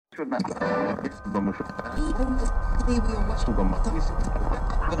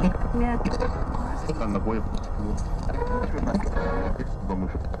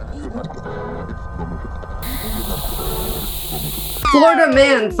Florida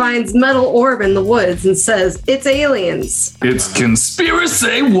man finds metal orb in the woods and says it's aliens. It's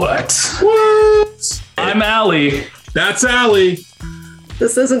conspiracy. What? I'm Allie. That's Allie.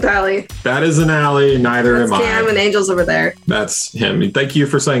 This isn't Allie. That isn't Allie. Neither That's am Cam I. and Angel's over there. That's him. Thank you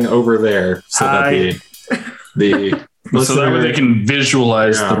for saying over there, so Hi. that the So that way they can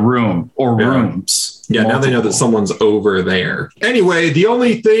visualize Yeah. the room or Yeah. rooms. Yeah, now they know that Multiple. someone's over there. Anyway, the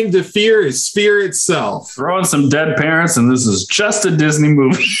only thing to fear is fear itself. Throw in some dead parents, and this is just a Disney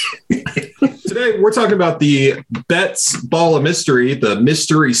movie. Today, we're talking about the Betts Ball of Mystery, the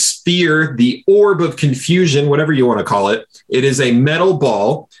Mystery Sphere, the Orb of Confusion, whatever you want to call it. It is a metal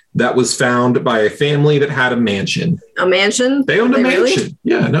ball that was found by a family that had a mansion. A mansion? They owned a Really? mansion.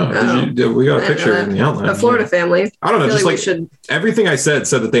 Yeah, no. We got a picture in the outline. A Florida Yeah. family. I don't know. I feel Just like like we should. everything I said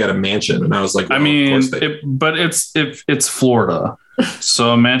that they had a mansion. And I was like, well, I mean, of course they but it's Florida.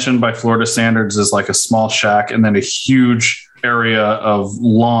 So a mansion by Florida standards is like a small shack and then a huge area of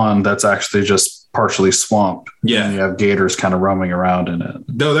lawn that's actually just partially swamp. Yeah. And you have gators kind of roaming around in it.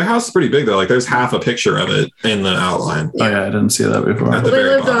 No, their house is pretty big though. Like there's half a picture of it in the outline. Oh yeah, I didn't see that before. At the Well, they very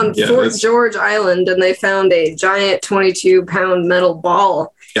lived bottom. on Yeah, Fort it's- George Island and they found a giant 22-pound metal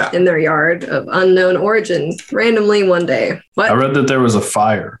ball Yeah. in their yard of unknown origin randomly one day. What? I read that there was a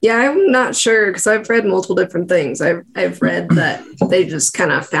fire. Yeah, I'm not sure because I've read multiple different things. I've read that they just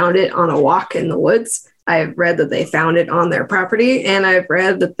kind of found it on a walk in the woods. I've read that they found it on their property, and I've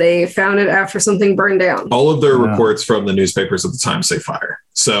read that they found it after something burned down. All of their Yeah. reports from the newspapers at the time say fire.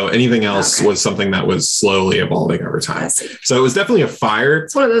 So anything else Okay. was something that was slowly evolving over I time. see. So it was definitely a fire.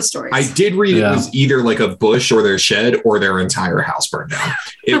 It's one of those stories. I did read Yeah. it was either like a bush or their shed or their entire house burned down.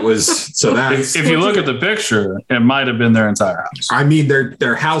 It was so that If you look at the picture, it might have been their entire house. I mean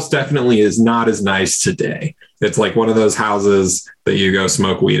their house definitely is not as nice today. It's like one of those houses that you go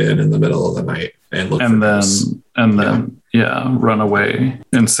smoke weed in the middle of the night and look for And then ghosts. run away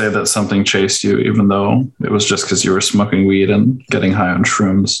and say that something chased you, even though it was just because you were smoking weed and getting high on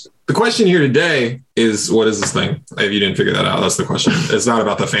shrooms. The question here today is, what is this thing? If you didn't figure that out, that's the question. It's not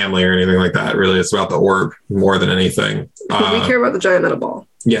about the family or anything like that. Really, it's about the orb more than anything. we care about the giant metal ball.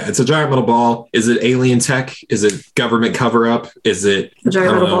 Yeah, it's a giant metal ball. Is it alien tech? Is it government cover up? Is it The giant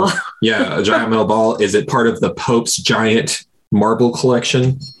I don't metal know. ball. Yeah, a giant metal ball. Is it part of the Pope's giant marble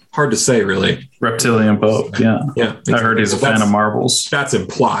collection? Hard to say, really. Reptilian Pope. Yeah. Yeah, I heard he's a fan of marbles. That's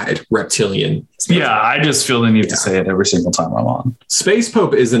implied. Reptilian. Yeah. I just feel the need to say it every single time I'm on. Space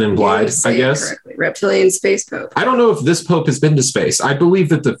Pope isn't You implied, say I it guess. correctly. Reptilian space pope. I don't know if this Pope has been to space. I believe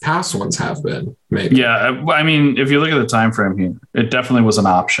that the past ones have been, maybe. Yeah. I mean, if you look at the time frame here, it definitely was an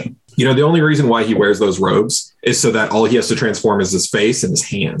option. You know, the only reason why he wears those robes is so that all he has to transform is his face and his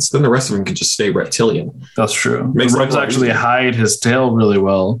hands. Then the rest of him can just stay reptilian. That's true. Makes The life robes a lot actually easier. hide his tail really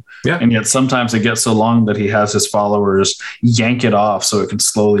well. Yeah. And yet sometimes it gets so long that he has his followers yank it off so it can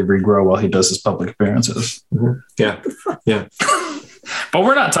slowly regrow while he does his public appearances. Yeah. Yeah. But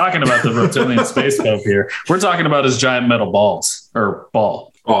we're not talking about the reptilian space pope here. We're talking about his giant metal balls or ball.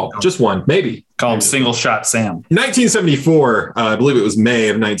 Oh, just one, maybe. Call him Single Shot Sam. 1974, I believe it was May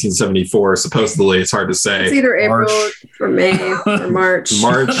of 1974. Supposedly, it's hard to It's say. either April March. or May or March.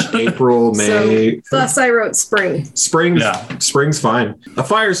 March, April, May. Thus I wrote spring. Spring's, Yeah. spring's fine. A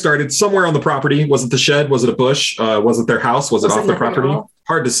fire started somewhere on the property. Was it the shed? Was it a bush? Was it their house? Was it Was it off the nothing at property? all?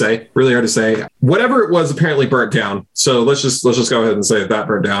 Hard to say. Really hard to say. Whatever it was apparently burnt down. So let's just go ahead and say that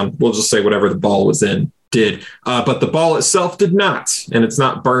burned down. We'll just say whatever the ball was in did. But the ball itself did not. And it's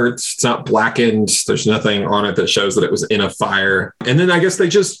not burnt. It's not blackened. There's nothing on it that shows that it was in a fire. And then I guess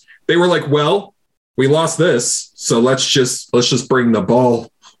they were like, well, we lost this. So let's just bring the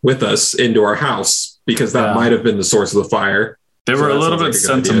ball with us into our house because that Yeah. might have been the source of the fire. They So were a that little sounds bit like a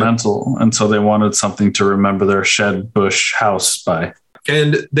good idea. sentimental until they wanted something to remember their shed bush house by.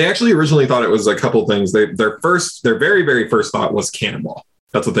 And they actually originally thought it was a couple things. Their very, very first thought was cannonball.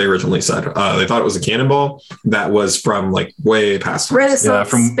 That's what they originally said. They thought it was a cannonball that was from like way past times. Renaissance Yeah,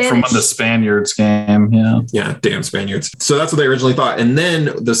 from Spanish. when the Spaniards came. Yeah. Yeah, damn Spaniards. So that's what they originally thought. And then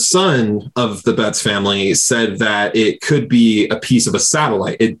the son of the Betts family said that it could be a piece of a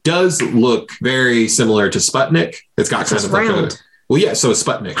satellite. It does look very similar to Sputnik. It's got kind Just of like round. well, yeah, so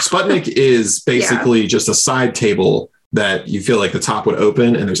Sputnik. Sputnik is basically just a side table that you feel like the top would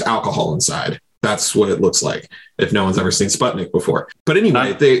open and there's alcohol inside. That's what it looks like if no one's ever seen Sputnik before. But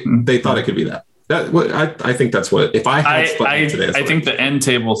anyway, they thought it could be that. I think that's what, if I had Sputnik today. I think the end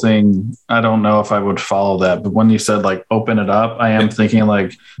table thing, I don't know if I would follow that. But when you said like open it up, I am thinking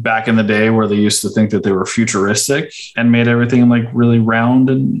like back in the day where they used to think that they were futuristic and made everything like really round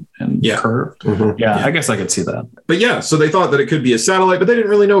and curved. Mm-hmm. Yeah, I guess I could see that. But yeah, so they thought that it could be a satellite, but they didn't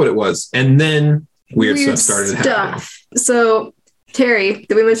really know what it was. And then weird stuff started happening. So Terry,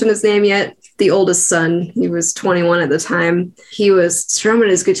 did we mention his name yet? The oldest son, he was 21 at the time. He was strumming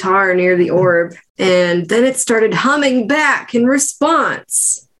his guitar near the orb, and then it started humming back in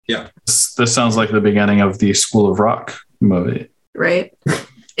response. Yeah. This sounds like the beginning of the School of Rock movie. Right.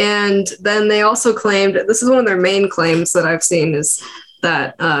 And then they also claimed, this is one of their main claims that I've seen, is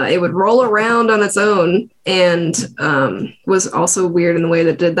that it would roll around on its own, and was also weird in the way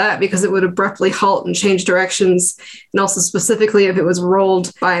that it did that, because it would abruptly halt and change directions. And also specifically, if it was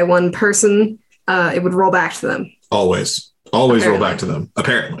rolled by one person, it would roll back to them. Always roll back to them,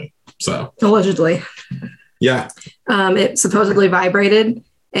 apparently. So allegedly. Yeah. It supposedly vibrated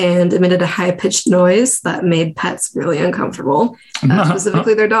and emitted a high-pitched noise that made pets really uncomfortable,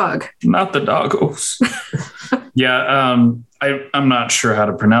 specifically their dog. Not the doggos. Yeah, I'm not sure how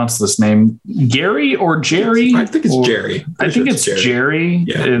to pronounce this name. Gary or Jerry? I think it's Jerry. I think it's Jerry.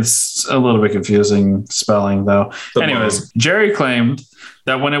 Yeah. It's a little bit confusing spelling, though. Anyways, Jerry claimed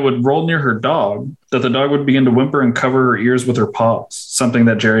that when it would roll near her dog, that the dog would begin to whimper and cover her ears with her paws, something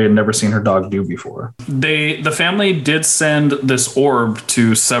that Jerry had never seen her dog do before. The family did send this orb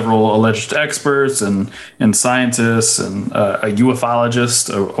to several alleged experts and scientists and a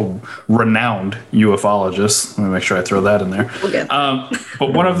ufologist, a renowned ufologist. Let me make sure I throw that in there. We'll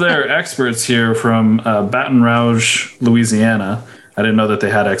but one of their experts here from Baton Rouge, Louisiana, I didn't know that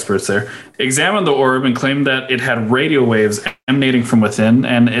they had experts there, examined the orb and claimed that it had radio waves emanating from within,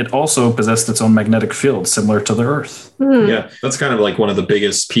 and it also possessed its own magnetic field similar to the Earth. Yeah, that's kind of like one of the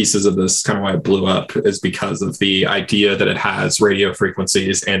biggest pieces of this, kind of why it blew up, is because of the idea that it has radio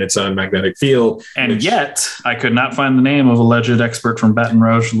frequencies and its own magnetic field. And yet, I could not find the name of alleged expert from Baton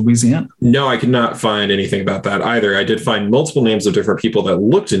Rouge, Louisiana. No, I could not find anything about that either. I did find multiple names of different people that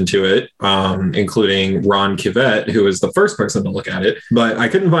looked into it, including Ron Kivett, who was the first person to look at it, but I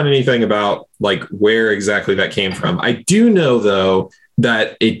couldn't find anything about like where exactly that came from. I do know though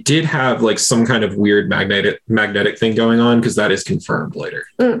that it did have like some kind of weird magnetic thing going on, because that is confirmed later.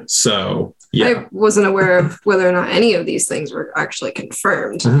 So yeah, I wasn't aware of whether or not any of these things were actually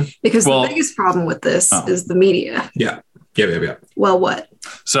confirmed, because the biggest problem with this is the media. Yeah. Well, what?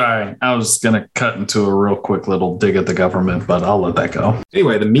 Sorry, I was going to cut into a real quick little dig at the government, but I'll let that go.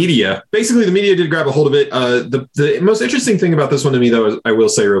 Anyway, the media did grab a hold of it. The most interesting thing about this one to me, though, I will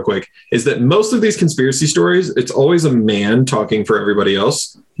say real quick, is that most of these conspiracy stories, it's always a man talking for everybody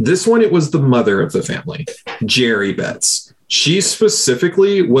else. This one, it was the mother of the family, Jerry Betts. She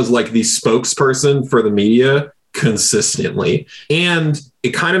specifically was like the spokesperson for the media consistently. And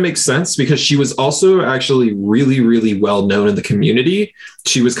it kind of makes sense because she was also actually really, really well known in the community.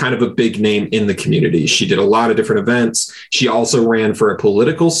 She was kind of a big name in the community. She did a lot of different events. She also ran for a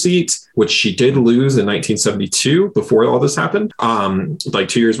political seat, which she did lose in 1972 before all this happened, like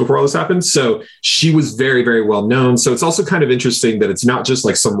 2 years before all this happened. So she was very, very well known. So it's also kind of interesting that it's not just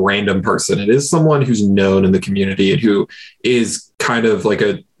like some random person. It is someone who's known in the community and who is kind of like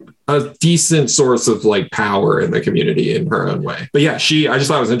a decent source of like power in the community in her own way. But yeah, I just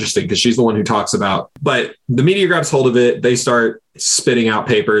thought it was interesting because she's the one who talks about, but the media grabs hold of it. They start spitting out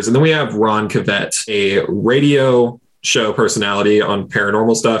papers. And then we have Ron Kivett, a radio show personality on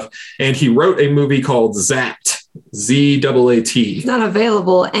paranormal stuff. And he wrote a movie called Zaat, Z-A-A-T. It's not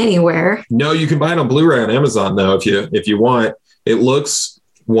available anywhere. No, you can buy it on Blu-ray on Amazon though, if you want. It looks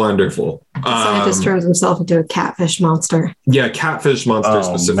wonderful. The scientist turns himself into a catfish monster. Yeah, catfish monster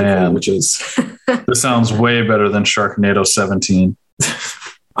specifically, which is... This sounds way better than Sharknado 17.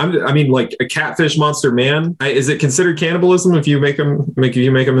 I mean, like a catfish monster man. Is it considered cannibalism if you make them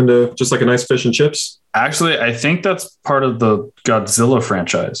into just like a nice fish and chips? Actually, I think that's part of the Godzilla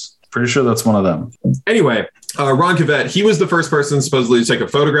franchise. Pretty sure that's one of them. Anyway, Ron Kivett, he was the first person supposedly to take a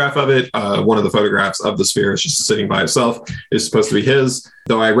photograph of it. One of the photographs of the sphere is just sitting by itself. Is supposed to be his,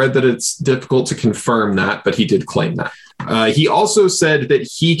 though I read that it's difficult to confirm that, but he did claim that. He also said that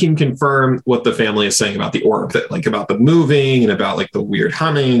he can confirm what the family is saying about the orb, that like about the moving and about like the weird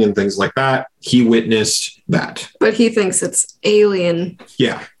humming and things like that. He witnessed that. But he thinks it's alien.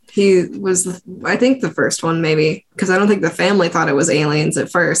 Yeah. He was, I think, the first one, maybe, because I don't think the family thought it was aliens at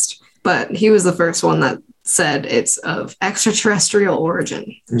first, but he was the first one that said it's of extraterrestrial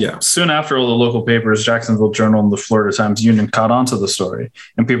origin. Yeah. Soon after, all the local papers, Jacksonville Journal and the Florida Times-Union, caught on to the story,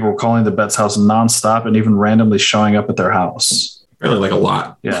 and people were calling the Betts house nonstop and even randomly showing up at their house. Apparently, like a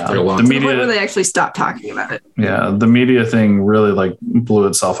lot. Yeah. Like a lot. The point where they actually stopped talking about it. Yeah. The media thing really like blew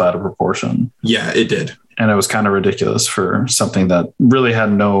itself out of proportion. Yeah, it did. And it was kind of ridiculous for something that really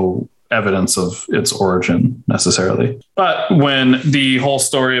had no evidence of its origin necessarily. But when the whole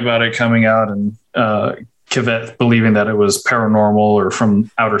story about it coming out and Kivette believing that it was paranormal or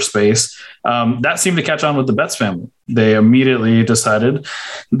from outer space, that seemed to catch on with the Betts family. They immediately decided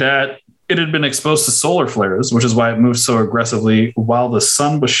that it had been exposed to solar flares, which is why it moved so aggressively while the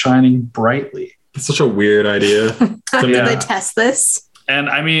sun was shining brightly. It's such a weird idea. Did they test this? And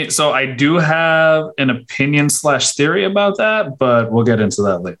I mean, so I do have an opinion / theory about that, but we'll get into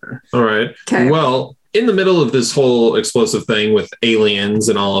that later. All right. Okay. Well, in the middle of this whole explosive thing with aliens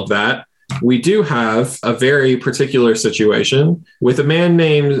and all of that, we do have a very particular situation with a man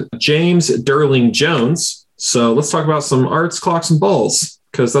named James Durling Jones. So let's talk about some arts, clocks, and balls,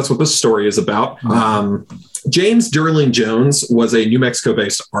 because that's what this story is about. James Durling Jones was a New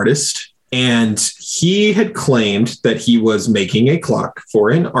Mexico-based artist, and he had claimed that he was making a clock for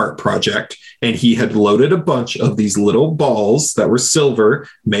an art project, and he had loaded a bunch of these little balls that were silver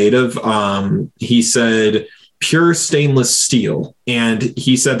made of, he said, pure stainless steel. And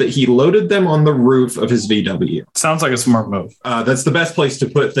he said that he loaded them on the roof of his VW. Sounds like a smart move. That's the best place to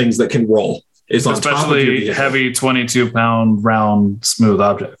put things that can roll. Is on especially heavy 22-pound round smooth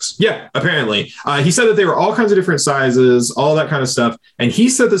objects. Yeah, apparently. He said that they were all kinds of different sizes, all that kind of stuff. And he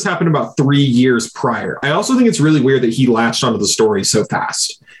said this happened about 3 years prior. I also think it's really weird that he latched onto the story so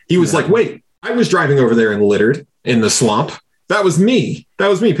fast. He was like, wait, I was driving over there and littered in the swamp. That was me.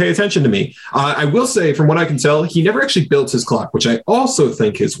 Pay attention to me. I will say, from what I can tell, he never actually built his clock, which I also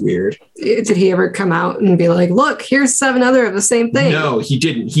think is weird. Did he ever come out and be like, look, here's 7 other of the same thing? No, he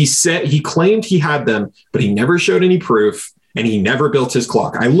didn't. He claimed he had them, but he never showed any proof, and he never built his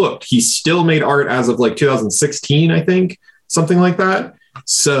clock. I looked. He still made art as of like 2016, I think, something like that.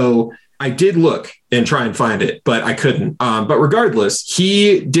 So I did look and try and find it, but I couldn't. But regardless,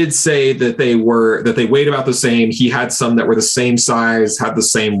 he did say that they weighed about the same. He had some that were the same size, had the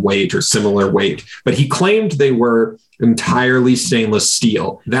same weight or similar weight, but he claimed they were entirely stainless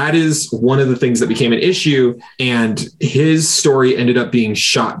steel. That is one of the things that became an issue. And his story ended up being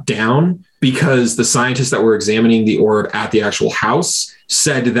shot down because the scientists that were examining the orb at the actual house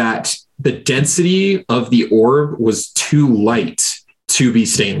said that the density of the orb was too light to be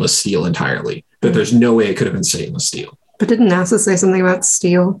stainless steel entirely, that there's no way it could have been stainless steel. But didn't NASA say something about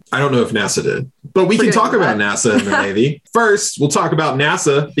steel? I don't know if NASA did, but we can talk about NASA and the Navy. First, we'll talk about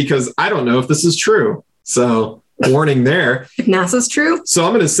NASA because I don't know if this is true. So warning there. If NASA's true? So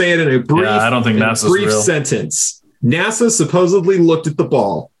I'm going to say it in a brief, I don't think NASA's real. Sentence. NASA supposedly looked at the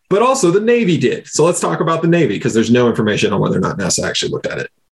ball, but also the Navy did. So let's talk about the Navy because there's no information on whether or not NASA actually looked at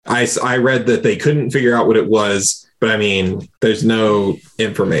it. I read that they couldn't figure out what it was, but I mean, there's no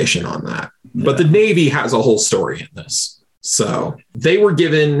information on that. Yeah. But the Navy has a whole story in this. So they were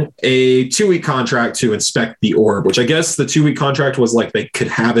given a 2-week contract to inspect the orb, which I guess the 2-week contract was like they could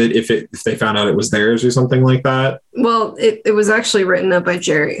have it if they found out it was theirs or something like that. Well, it was actually written up by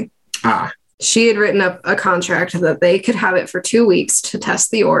Jerry. She had written up a contract that they could have it for 2 weeks to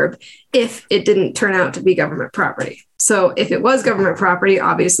test the orb if it didn't turn out to be government property. So if it was government property,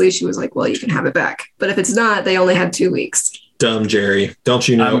 obviously she was like, well, you can have it back. But if it's not, they only had 2 weeks. Dumb Jerry. Don't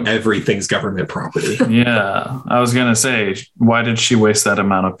you know everything's government property? Yeah. I was going to say, why did she waste that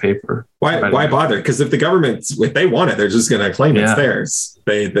amount of paper? Why bother? Because if the government, if they want it, they're just going to claim it's theirs.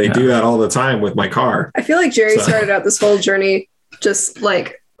 They do that all the time with my car. I feel like Jerry started out this whole journey just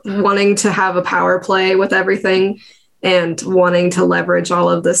like wanting to have a power play with everything and wanting to leverage all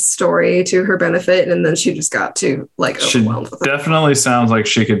of this story to her benefit. And then she just got too overwhelmed with it. Definitely sounds like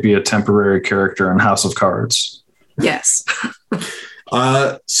she could be a temporary character in House of Cards. Yes.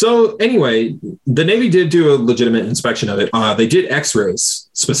 So anyway, the Navy did do a legitimate inspection of it. They did x-rays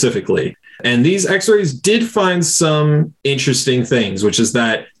specifically. And these x-rays did find some interesting things, which is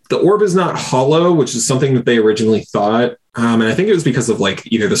that the orb is not hollow, which is something that they originally thought. And I think it was because of like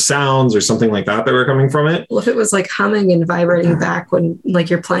either the sounds or something like that were coming from it. Well, if it was like humming and vibrating back when like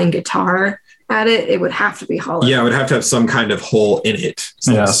you're playing guitar at it, it would have to be hollow. Yeah, it would have to have some kind of hole in it.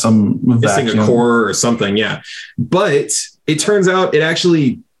 So some missing a core or something. Yeah. But it turns out it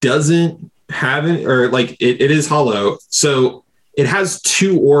actually doesn't have it, or like it is hollow. So it has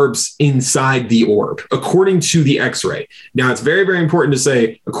 2 orbs inside the orb, according to the x-ray. Now, it's very, very important to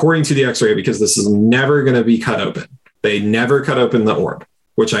say, according to the x-ray, because this is never going to be cut open. They never cut open the orb,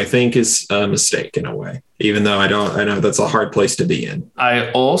 which I think is a mistake in a way, even though I know that's a hard place to be in.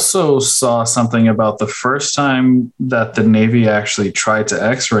 I also saw something about the first time that the Navy actually tried to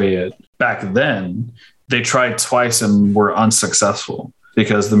x-ray it back then. they tried twice and were unsuccessful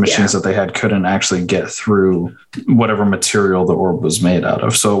because the machines that they had couldn't actually get through whatever material the orb was made out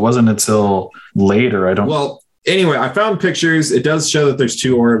of. So it wasn't until later. Well, anyway, I found pictures. It does show that there's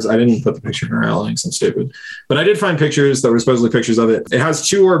 2 orbs. I didn't put the picture in our links. I'm stupid. But I did find pictures that were supposedly pictures of it. It has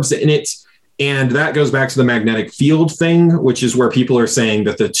 2 orbs in it. And that goes back to the magnetic field thing, which is where people are saying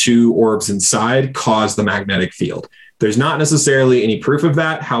that the 2 orbs inside cause the magnetic field. There's not necessarily any proof of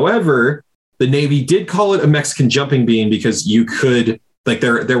that. However, the Navy did call it a Mexican jumping bean because you could, like,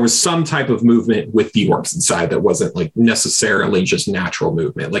 there was some type of movement with the orbs inside that wasn't like necessarily just natural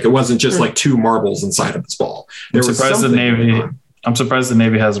movement. Like, it wasn't just like 2 marbles inside of this ball. I'm surprised the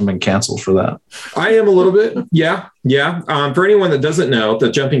Navy hasn't been canceled for that. I am a little bit. Yeah. For anyone that doesn't know,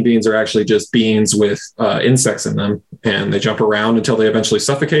 the jumping beans are actually just beans with insects in them, and they jump around until they eventually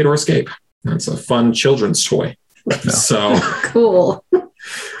suffocate or escape. That's a fun children's toy. So cool.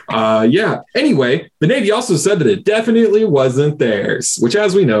 Anyway, the Navy also said that it definitely wasn't theirs, which,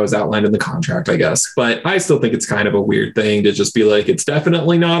 as we know, is outlined in the contract, I guess. But I still think it's kind of a weird thing to just be like, it's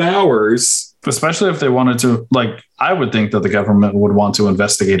definitely not ours. Especially if they wanted to, like, I would think that the government would want to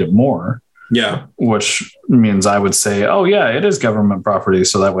investigate it more. Yeah. Which means I would say, oh, yeah, it is government property.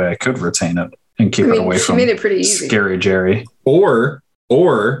 So that way I could retain it and keep it away from made it pretty easy. Scary Jerry. Or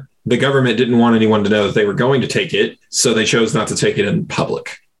the government didn't want anyone to know that they were going to take it, so they chose not to take it in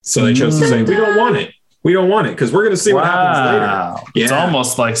public. So they chose to say, we don't want it. We don't want it because we're going to see what happens later. Yeah. It's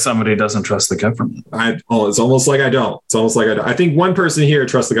almost like somebody doesn't trust the government. It's almost like I don't. I think one person here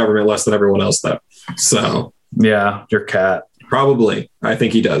trusts the government less than everyone else, though. So yeah, your cat. Probably. I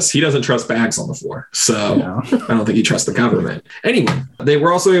think he does. He doesn't trust bags on the floor. So I don't think he trusts the government. Anyway, they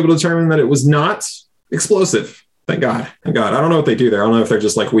were also able to determine that it was not explosive. Thank God. I don't know what they do there. I don't know if they're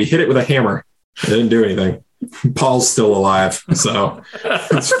just like, we hit it with a hammer. It didn't do anything. Paul's still alive, so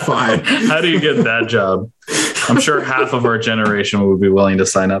it's fine. How do you get that job? I'm sure half of our generation would be willing to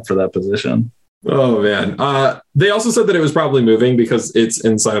sign up for that position. Oh, man. They also said that it was probably moving because it's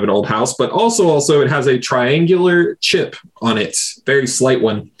inside of an old house, but also it has a triangular chip on it, very slight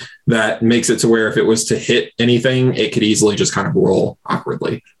one, that makes it to where if it was to hit anything, it could easily just kind of roll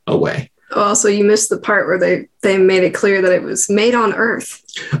awkwardly away. Also, you missed the part where they made it clear that it was made on Earth.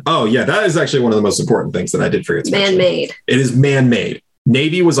 Oh, yeah. That is actually one of the most important things that I did forget to mention. Man-made. It is man-made.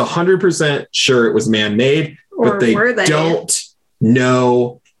 Navy was 100% sure it was man-made, but they don't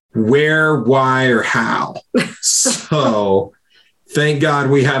know where, why, or how. So thank God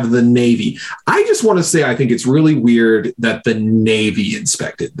we have the Navy. I just want to say I think it's really weird that the Navy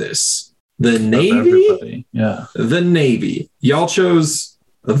inspected this. The Navy? Yeah. The Navy. Y'all chose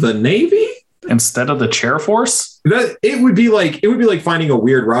the Navy instead of the Chair Force? It would be like finding a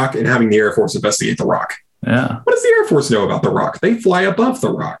weird rock and having the Air Force investigate the rock. Yeah. What does the Air Force know about the rock? They fly above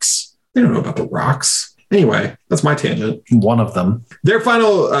the rocks. They don't know about the rocks. Anyway, that's my tangent. One of them. Their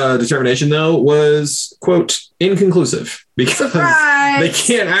final determination, though, was, quote, inconclusive because they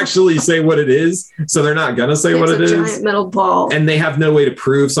can't actually say what it is. So they're not going to say what it is. It's a giant metal ball. And they have no way to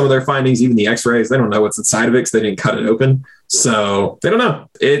prove some of their findings, even the x-rays. They don't know what's inside of it because they didn't cut it open. So they don't know.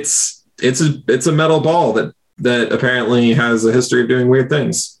 It's a metal ball that apparently has a history of doing weird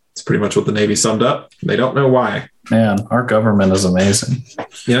things. It's pretty much what the Navy summed up. They don't know why. Man, our government is amazing.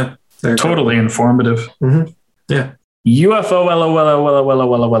 Yeah. Totally informative. Mm-hmm. Yeah. UFO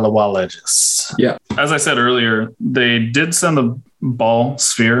legis. Yeah. As I said earlier, they did send the ball,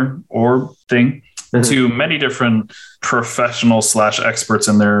 sphere, orb thing to many different professional / experts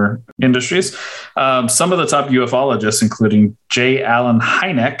in their industries. Some of the top ufologists, including J. Allen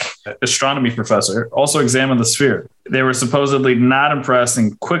Hynek, astronomy professor, also examined the sphere. They were supposedly not impressed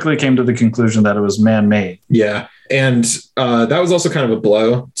and quickly came to the conclusion that it was man-made. Yeah. And that was also kind of a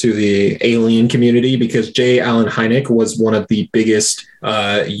blow to the alien community because J. Allen Hynek was one of the biggest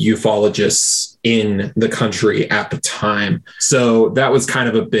ufologists in the country at the time. So that was kind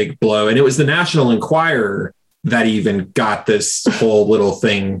of a big blow. And it was the National Enquirer that even got this whole little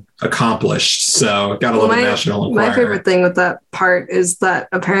thing accomplished. So got a little National Enquirer. My favorite thing with that part is that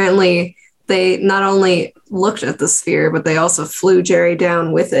apparently they not only looked at the sphere, but they also flew Jerry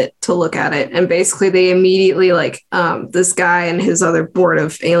down with it to look at it. And basically they immediately this guy and his other board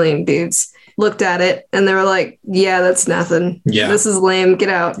of alien dudes looked at it and they were like, yeah, that's nothing. Yeah. This is lame. Get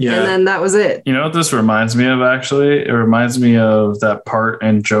out. Yeah. And then that was it. You know what this reminds me of, actually? It reminds me of that part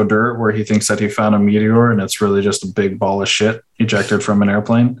in Joe Dirt where he thinks that he found a meteor and it's really just a big ball of shit ejected from an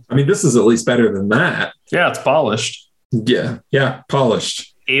airplane. I mean, this is at least better than that. Yeah, it's polished. Yeah. Yeah.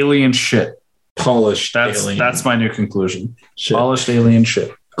 Polished. Alien shit. Polished. That's my new conclusion. Shit. Polished alien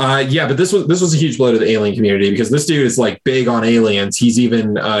shit. Yeah, but this was a huge blow to the alien community because this dude is like big on aliens. He's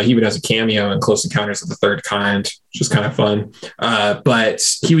even he even has a cameo in Close Encounters of the Third Kind, which is kind of fun. But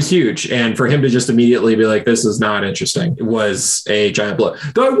he was huge, and for him to just immediately be like, "This is not interesting," was a giant blow.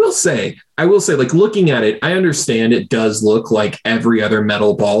 Though I will say, like looking at it, I understand it does look like every other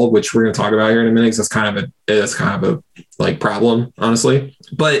metal ball, which we're going to talk about here in a minute. Because that's kind of a like problem, honestly.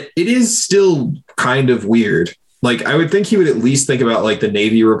 But it is still kind of weird. Like, I would think he would at least think about like the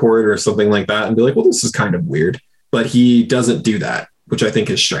Navy report or something like that and be like, well, this is kind of weird. But he doesn't do that, which I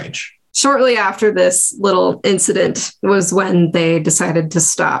think is strange. Shortly after this little incident was when they decided to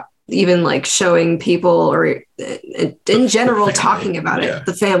stop even like showing people or in general talking about it,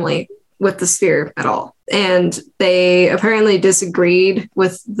 the family with the sphere at all. And they apparently disagreed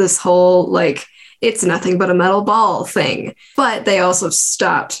with this whole like, it's nothing but a metal ball thing. But they also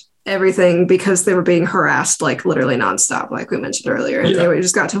stopped everything because they were being harassed like literally nonstop, like we mentioned earlier. And they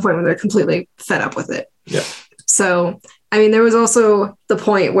just got to a point where they're completely fed up with it. Yeah. So, I mean, there was also the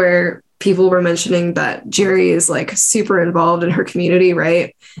point where people were mentioning that Jerry is like super involved in her community,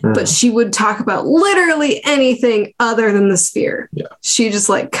 right? But she would talk about literally anything other than the sphere. Yeah. She just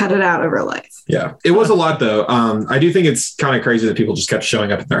like cut it out of her life. Yeah. It was a lot though. I do think it's kind of crazy that people just kept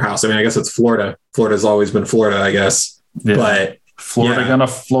showing up at their house. I mean, I guess it's Florida. Florida's always been Florida, I guess. Yeah. But Florida gonna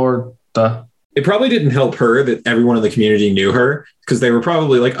Florida. It probably didn't help her that everyone in the community knew her because they were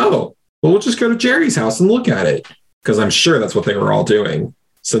probably like, oh, well, we'll just go to Jerry's house and look at it. Because I'm sure that's what they were all doing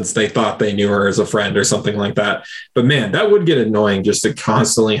since they thought they knew her as a friend or something like that. But man, that would get annoying just to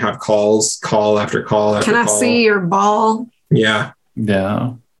constantly have call after call after call. Can I see your ball? Yeah.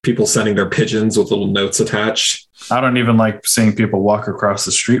 Yeah. People sending their pigeons with little notes attached. I don't even like seeing people walk across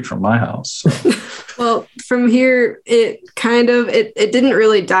the street from my house. So. Well, from here, it didn't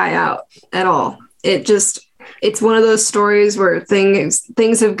really die out at all. It's one of those stories where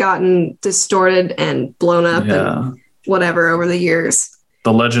things have gotten distorted and blown up and whatever over the years.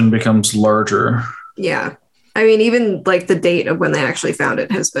 The legend becomes larger. Yeah. I mean, even like the date of when they actually found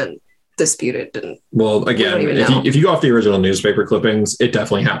it has been disputed. And well, again, if you go off the original newspaper clippings, it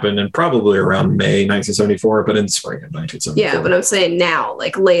definitely happened in probably around May 1974, but in spring of 1974. Yeah, but I'm saying now,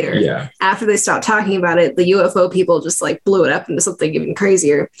 like later, after they stopped talking about it, the UFO people just like blew it up into something even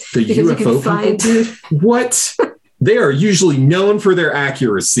crazier. The UFO people? What? They are usually known for their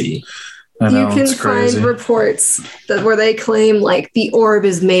accuracy. You can find reports where they claim like the orb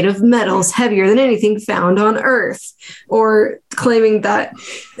is made of metals heavier than anything found on Earth, or claiming that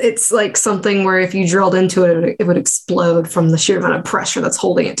it's like something where if you drilled into it, it would explode from the sheer amount of pressure that's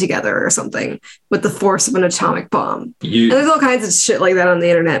holding it together or something with the force of an atomic bomb. And there's all kinds of shit like that on the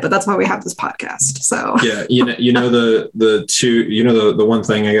internet, but that's why we have this podcast. So yeah, the one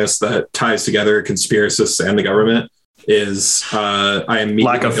thing I guess that ties together conspiracists and the government is I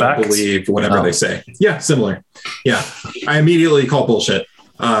immediately don't believe whatever they say. Yeah, similar. Yeah, I immediately call bullshit.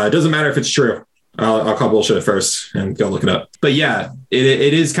 It doesn't matter if it's true. I'll call bullshit at first and go look it up. But yeah,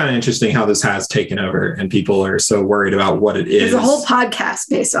 it is kind of interesting how this has taken over and people are so worried about what it is. There's a whole podcast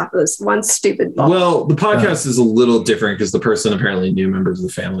based off of this one stupid ball. Well, the podcast is a little different because the person apparently knew members of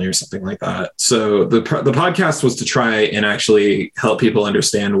the family or something like that. So the podcast was to try and actually help people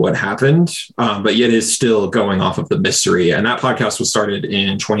understand what happened, but yet is still going off of the mystery. And that podcast was started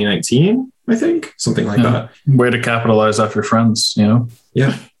in 2019, I think, something like that. Way to capitalize off your friends, you know?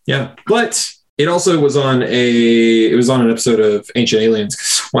 Yeah. But it also was on an episode of Ancient Aliens,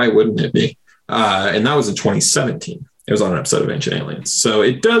 because why wouldn't it be? And that was in 2017. It was on an episode of Ancient Aliens. So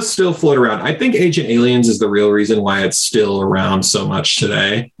it does still float around. I think Ancient Aliens is the real reason why it's still around so much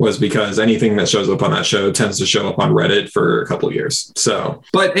today, was because anything that shows up on that show tends to show up on Reddit for a couple of years. So,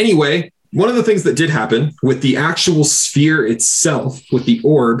 but anyway, one of the things that did happen with the actual sphere itself, with the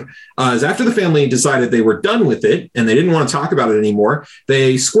orb, is after the family decided they were done with it and they didn't want to talk about it anymore,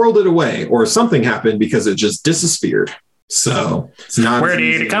 they squirreled it away, or something happened because it just disappeared. So it's not. Where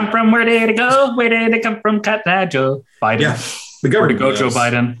did it come from? Where did it go? Where did it come from? Joe Biden. Yeah, the government. Where to go, Joe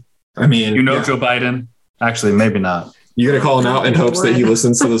Biden? I mean, Joe Biden. Actually, maybe not. You're gonna call him out in hopes that he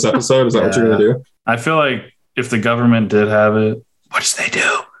listens to this episode? Is that what you're gonna do? I feel like if the government did have it, what does they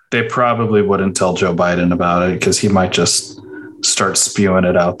do? They probably wouldn't tell Joe Biden about it because he might just start spewing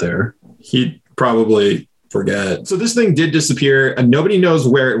it out there. He'd probably forget. So this thing did disappear and nobody knows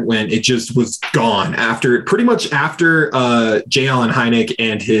where it went. It just was gone pretty much after J. Allen Hynek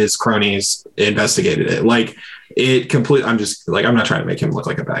and his cronies investigated it. Like it completely, I'm not trying to make him look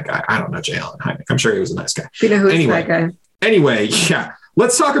like a bad guy. I don't know J. Allen Hynek. I'm sure he was a nice guy. You know who's that guy? Anyway, yeah.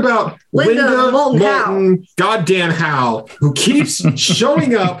 Let's talk about Linda Moulton goddamn Howe, who keeps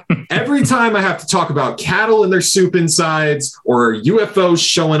showing up every time I have to talk about cattle and their soup insides or UFOs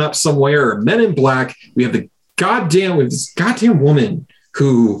showing up somewhere or Men in Black. We have this goddamn woman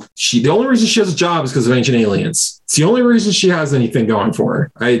who the only reason she has a job is because of Ancient Aliens. It's the only reason she has anything going for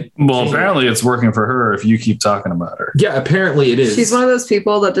her. Apparently it's working for her if you keep talking about her. Yeah, apparently it is. She's one of those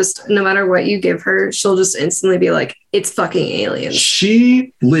people that just, no matter what you give her, she'll just instantly be like, it's fucking aliens.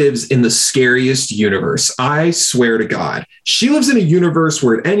 She lives in the scariest universe. I swear to God. She lives in a universe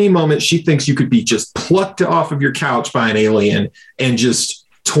where at any moment she thinks you could be just plucked off of your couch by an alien and just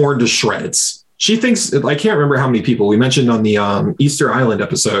torn to shreds. She thinks, I can't remember how many people we mentioned on the Easter Island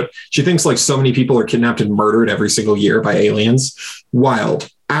episode. She thinks like so many people are kidnapped and murdered every single year by aliens. Wild.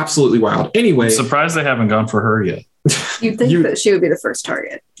 Absolutely wild. Anyway. I'm surprised they haven't gone for her yet. You'd think that she would be the first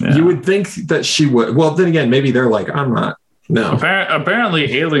target. Yeah. You would think that she would. Well, then again, maybe they're like, I'm not. No.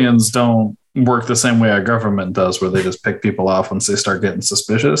 Apparently aliens don't work the same way our government does, where they just pick people off once they start getting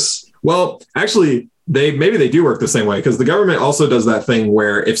suspicious. Well, actually, maybe they do work the same way, because the government also does that thing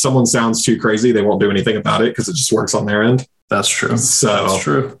where if someone sounds too crazy, they won't do anything about it because it just works on their end. That's true. That's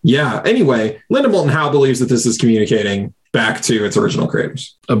true. Yeah. Anyway, Linda Moulton Howe believes that this is communicating back to its original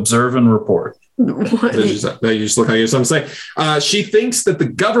creators. Observe and report. What? You just look like you have something to say. She thinks that the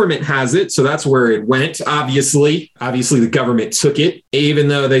government has it, so that's where it went. Obviously, the government took it, even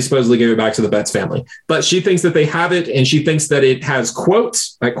though they supposedly gave it back to the Betts family. But she thinks that they have it, and she thinks that it has,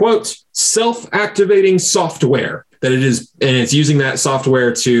 I quote, self-activating software. That it is, and it's using that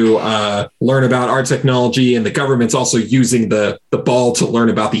software to learn about our technology, and the government's also using the ball to learn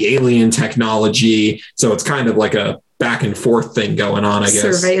about the alien technology. So it's kind of like a back and forth thing going on, I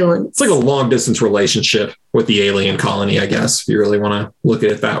guess. Surveillance. It's like a long distance relationship with the alien colony, I guess, if you really want to look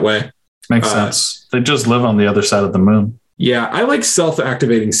at it that way. Makes sense. They just live on the other side of the moon. Yeah, I like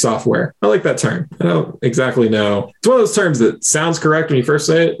self-activating software. I like that term. I don't exactly know. It's one of those terms that sounds correct when you first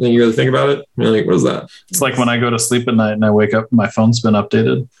say it, and then you really think about it. You're like, what is that? It's like when I go to sleep at night and I wake up and my phone's been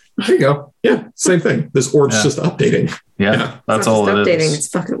updated. There you go. Yeah, same thing. This orb's just updating. Yeah, that's all it is. It's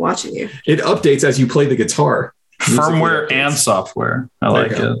fucking watching you. It updates as you play the guitar. Firmware and software. I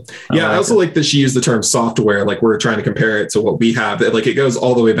like it. I also like that she used the term software. Like we're trying to compare it to what we have. Like it goes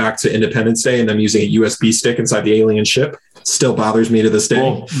all the way back to Independence Day and them using a USB stick inside the alien ship. Still bothers me to this day.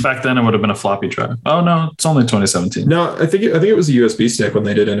 Well, back then it would have been a floppy drive. Oh no, it's only 2017. No, I think it was a USB stick when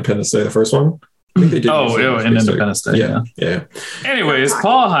they did Independence Day, the first one. I think they did. In Independence Day. Yeah. Anyways,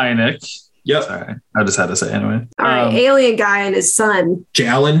 Paul Hynek. Yep. Sorry, I just had to say anyway. All right, alien guy and his son.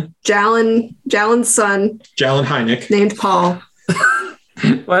 Jalin son. Jalin Hynek. Named Paul.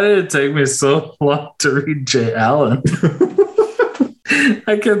 Why did it take me so long to read J. Allen?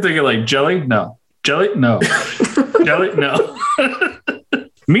 I can't think of like jelly. No. Jelly? No. Jelly? No.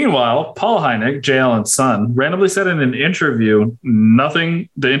 Meanwhile, Paul Hynek, J. Allen's son, randomly said in an interview, the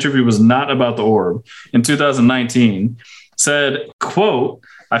interview was not about the orb. In 2019, said, quote,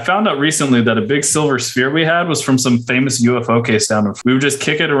 I found out recently that a big silver sphere we had was from some famous UFO case down. We would just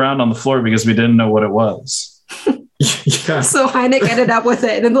kick it around on the floor because we didn't know what it was. Yeah. So Hynek ended up with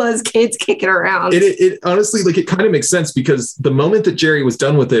it and let his kids kick it around. It honestly, like, it kind of makes sense because the moment that Jerry was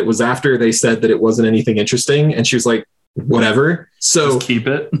done with it was after they said that it wasn't anything interesting. And she was like, whatever. So just keep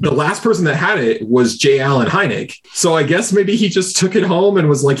it. The last person that had it was J. Allen Hynek. So I guess maybe he just took it home and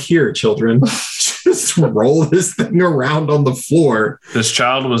was like, here, children, just roll this thing around on the floor. This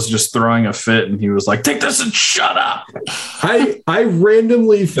child was just throwing a fit and he was like, take this and shut up. I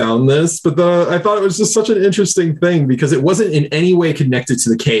randomly found this, but I thought it was just such an interesting thing because it wasn't in any way connected to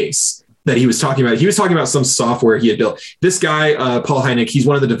the case that he was talking about. He was talking about some software he had built. This guy, Paul Hynek, he's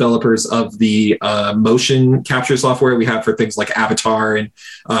one of the developers of the motion capture software we have for things like Avatar and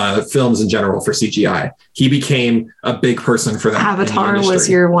films in general for CGI. He became a big person for that. Avatar was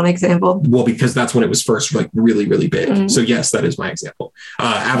your one example? Well, because that's when it was first like really, really big. Mm-hmm. So yes, that is my example.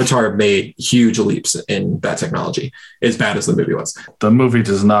 Avatar made huge leaps in that technology, as bad as the movie was. The movie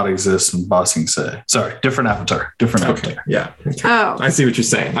does not exist in Ba Sing Se. Sorry, different Avatar. Avatar. Yeah. Okay. Oh. I see what you're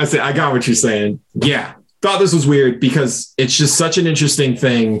saying. I got what you're saying. Yeah. Thought this was weird because it's just such an interesting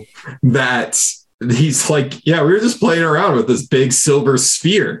thing that he's like, yeah, we were just playing around with this big silver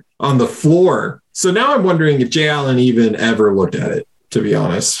sphere on the floor. So now I'm wondering if J. Allen even ever looked at it, to be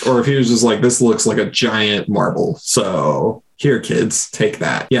honest, or if he was just like, this looks like a giant marble. So here, kids, take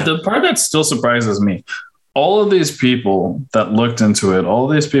that. Yeah. The part that still surprises me, all of these people that looked into it, all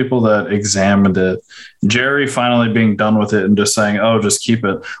these people that examined it, Jerry finally being done with it and just saying, oh, just keep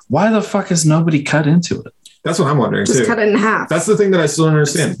it. Why the fuck has nobody cut into it? That's what I'm wondering, just cut it in half. That's the thing that I still don't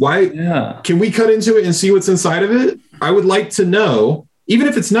understand. Why can we cut into it and see what's inside of it? I would like to know even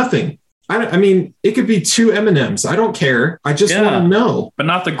if it's nothing. I mean, it could be 2 M&Ms. I don't care. I just want to know. But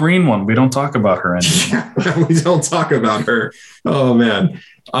not the green one. We don't talk about her anymore. Yeah, we don't talk about her. Oh, man.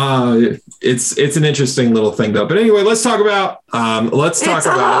 It's an interesting little thing, though. But anyway, let's talk about...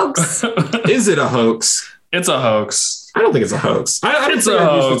 Is it a hoax? It's a hoax. I don't think it's a hoax. I don't think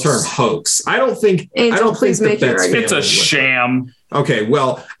I use the term hoax. I don't think... Angel, please make your argument. It's a sham. Okay,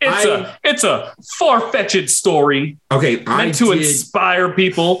 well... It's a far-fetched story. Okay, meant to inspire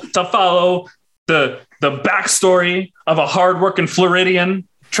people to follow the backstory of a hardworking Floridian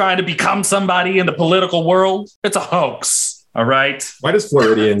trying to become somebody in the political world. It's a hoax. All right. Why does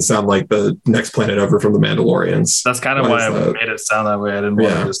Floridian sound like the next planet over from the Mandalorians? That's kind of why I made it sound that way. I didn't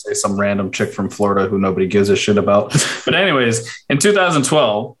want to just say some random chick from Florida who nobody gives a shit about. But anyways, in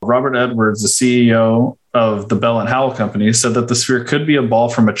 2012, Robert Edwards, the CEO of the Bell and Howell company, said that the sphere could be a ball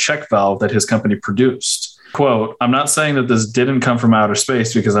from a check valve that his company produced. Quote, "I'm not saying that this didn't come from outer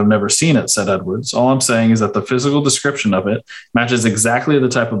space because I've never seen it," said Edwards. "All I'm saying is that the physical description of it matches exactly the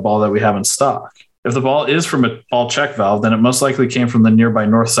type of ball that we have in stock. If the ball is from a ball check valve, then it most likely came from the nearby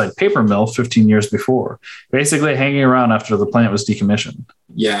Northside paper mill 15 years before, basically hanging around after the plant was decommissioned."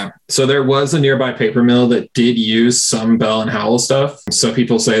 Yeah. So there was a nearby paper mill that did use some Bell and Howell stuff. So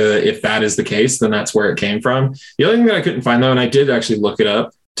people say that if that is the case, then that's where it came from. The other thing that I couldn't find, though, and I did actually look it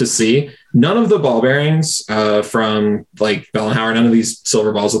up to see, none of the ball bearings from like Bell and Howell, none of these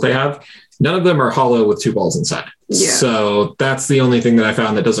silver balls that they have, none of them are hollow with 2 balls inside. Yeah. So that's the only thing that I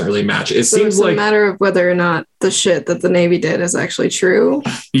found that doesn't really match. It seems like a matter of whether or not the shit that the Navy did is actually true.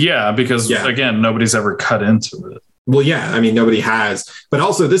 Yeah, because again, nobody's ever cut into it. Well, yeah, I mean, nobody has. But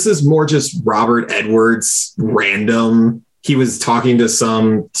also, this is more just Robert Edwards random. He was talking to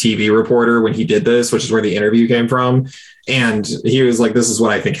some TV reporter when he did this, which is where the interview came from. And he was like, this is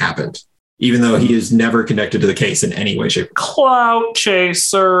what I think happened, even though he is never connected to the case in any way, shape, or form. Clout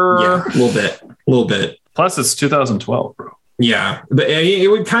chaser. Yeah, a little bit. Plus, it's 2012, bro. Yeah, but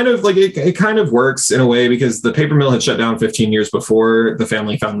it would kind of like it kind of works in a way because the paper mill had shut down 15 years before the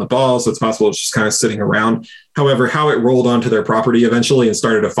family found the ball. So it's possible it's just kind of sitting around. However, how it rolled onto their property eventually and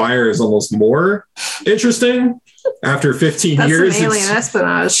started a fire is almost more interesting. After 15 years, some alien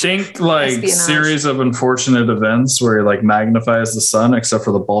espionage. Think like series of unfortunate events where it like magnifies the sun, except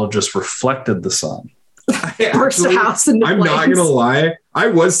for the ball just reflected the sun. Actually, I'm not gonna lie. I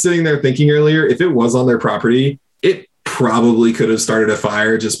was sitting there thinking earlier, if it was on their property, it probably could have started a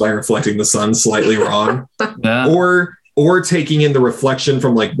fire just by reflecting the sun slightly wrong. Yeah. Or taking in the reflection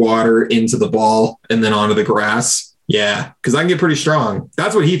from like water into the ball and then onto the grass. Yeah, because I can get pretty strong.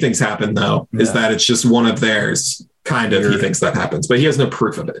 That's what he thinks happened, though, is that it's just one of theirs. Kind of, he thinks that happens, but he has no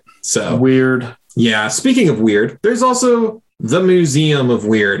proof of it. So weird. Yeah. Speaking of weird, there's also the Museum of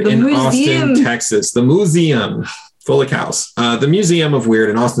Weird Austin, Texas. The museum, full of cows. The Museum of Weird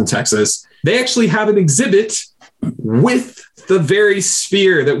in Austin, Texas. They actually have an exhibit with the very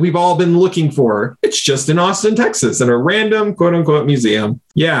sphere that we've all been looking for. It's just in Austin, Texas, in a random quote unquote museum.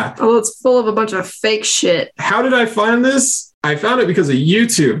 Yeah. Oh, it's full of a bunch of fake shit. How did I find this? I found it because of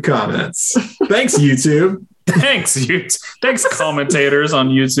YouTube comments. Thanks, YouTube. Thanks, commentators on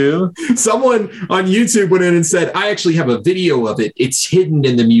YouTube. Someone on YouTube went in and said, I actually have a video of it. It's hidden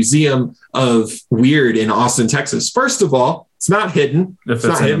in the Museum of Weird in Austin, Texas. First of all, it's not hidden. It's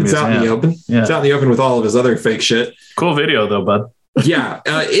not hidden. It's out in the open. Yeah. It's out in the open with all of his other fake shit. Cool video, though, bud. Yeah.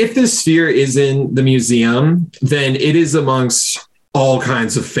 If this sphere is in the museum, then it is amongst all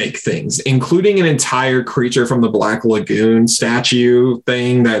kinds of fake things, including an entire creature from the Black Lagoon statue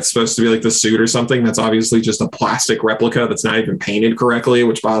thing that's supposed to be like the suit or something. That's obviously just a plastic replica that's not even painted correctly,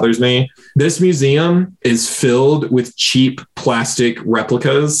 which bothers me. This museum is filled with cheap plastic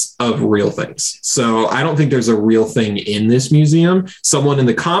replicas of real things. So I don't think there's a real thing in this museum. Someone in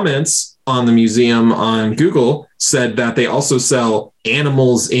the comments on the museum on Google said that they also sell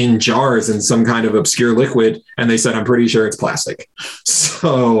animals in jars in some kind of obscure liquid. And they said, I'm pretty sure it's plastic.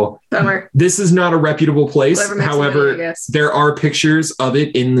 So this is not a reputable place. However, there are pictures of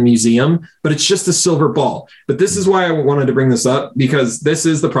it in the museum, but it's just a silver ball. But this is why I wanted to bring this up, because this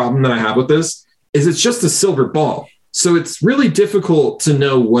is the problem that I have with this, is it's just a silver ball. So it's really difficult to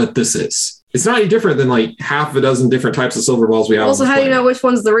know what this is. It's not any different than like half a dozen different types of silver balls we have. Also, how do you know which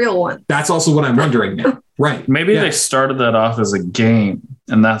one's the real one? That's also what I'm wondering now. Right. Maybe they started that off as a game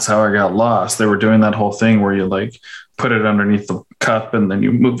and that's how I got lost. They were doing that whole thing where you like put it underneath the cup and then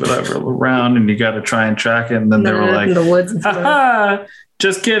you move it around and you got to try and track it. And then they were like, in the woods and stuff.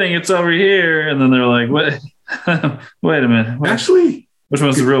 Just kidding. It's over here. And then they're like, what? Wait a minute. Actually, which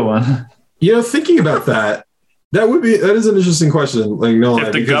one's the real one? You know, thinking about that, that is an interesting question. Like, no,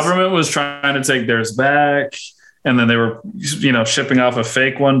 if the government was trying to take theirs back, And then they were, shipping off a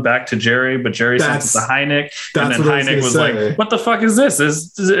fake one back to Jerry, but Jerry sent it to Hynek. And then Hynek was like, what the fuck is this?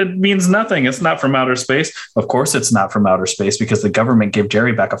 It means nothing. It's not from outer space. Of course it's not from outer space because the government gave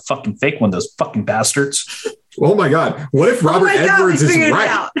Jerry back a fucking fake one, those fucking bastards. Oh my God. What if Robert Edwards is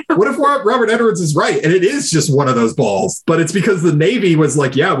right? What if Robert Edwards is right? And it is just one of those balls, but it's because the Navy was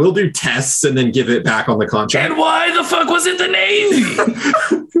like, yeah, we'll do tests and then give it back on the contract. And why the fuck was it the Navy?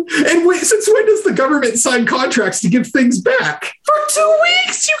 And wait, since when does the government sign contracts to give things back? For 2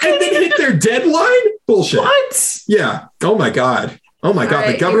 weeks. And then hit their deadline? Bullshit. What? Yeah. Oh my God. Oh my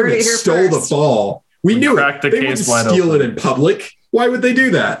God. The government stole the ball. We knew it. They wouldn't steal it in public. Why would they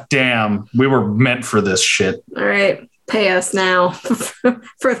do that? Damn, we were meant for this shit. All right, pay us now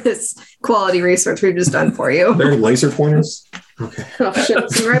for this quality research we've just done for you. They're laser pointers? Okay. Oh, shit.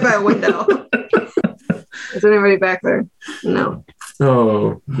 It's right by a window. Is anybody back there? No.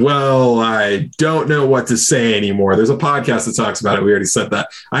 Oh, well, I don't know what to say anymore. There's a podcast that talks about it. We already said that.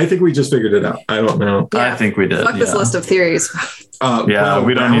 I think we just figured it out. I don't know. Yeah. I think we did. Fuck this list of theories. We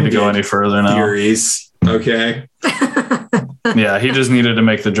don't need to go any further now. Theories. Okay. Yeah, he just needed to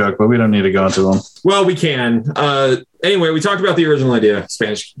make the joke, but we don't need to go into them. Well, we can. Anyway, we talked about the original idea,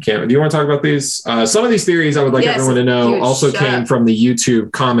 Spanish camp. Do you want to talk about these? Some of these theories I would like everyone to know also came from the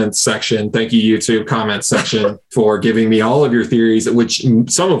YouTube comments section. Thank you, YouTube comments section, for giving me all of your theories,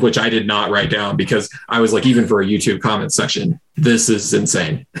 some of which I did not write down because I was like, even for a YouTube comments section, this is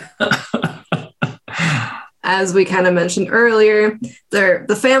insane. As we kind of mentioned earlier,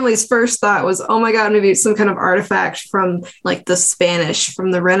 the family's first thought was, oh my God, maybe it's some kind of artifact from like the Spanish,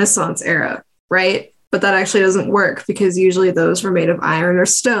 from the Renaissance era, right? But that actually doesn't work because usually those were made of iron or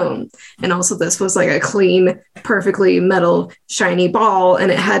stone. And also this was like a clean, perfectly metal, shiny ball,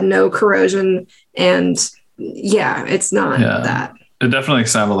 and it had no corrosion. And yeah, it's not that. It definitely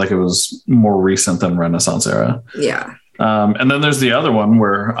sounded like it was more recent than Renaissance era. Yeah. And then there's the other one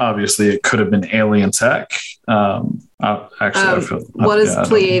where obviously it could have been alien tech. What does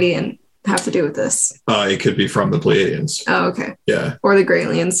Pleiadian have to do with this? It could be from the Pleiadians. Oh, okay. Yeah. Or the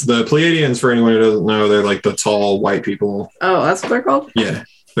Graylians. The Pleiadians, for anyone who doesn't know, they're like the tall white people. Oh, that's what they're called? Yeah.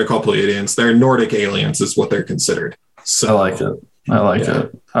 They're called Pleiadians. They're Nordic aliens is what they're considered. So I like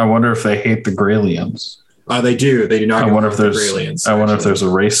it. I wonder if they hate the Graylians. They do. They do not. I wonder if there's a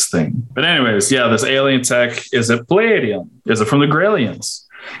race thing. But anyways, this alien tech, is it Pleiadian? Is it from the Graylians?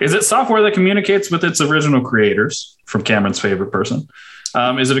 Is it software that communicates with its original creators, from Cameron's favorite person?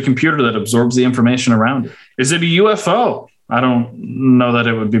 Is it a computer that absorbs the information around it? Is it a UFO? I don't know that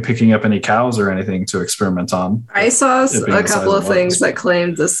it would be picking up any cows or anything to experiment on. I saw a couple of things that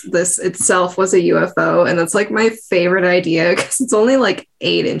claimed this itself was a UFO, and that's like my favorite idea because it's only like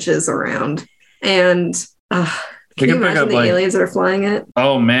 8 inches around. And can you imagine the aliens that are flying it?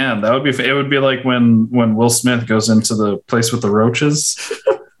 Oh man, that would be. It would be like when Will Smith goes into the place with the roaches.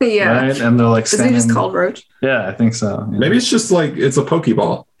 Yeah, right? And they're like, is he just called Roach? Yeah, I think so. Yeah. Maybe it's just like it's a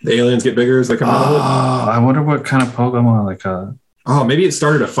Pokeball. The aliens get bigger as they come out. I wonder what kind of Pokemon maybe it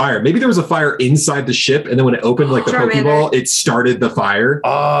started a fire. Maybe there was a fire inside the ship, and then when it opened like the Pokeball, it started the fire.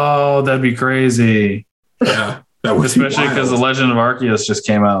 Oh, that'd be crazy. Yeah, that would especially because the Legend of Arceus just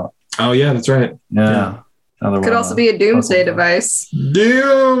came out. Oh yeah, that's right. Yeah. Could also be a doomsday device.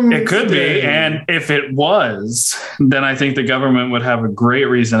 It could be. And if it was, then I think the government would have a great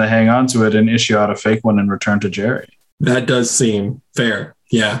reason to hang on to it and issue out a fake one in return to Jerry. That does seem fair.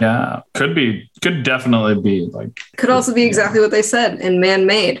 Yeah. Yeah. Could definitely be like. Could also be exactly what they said, and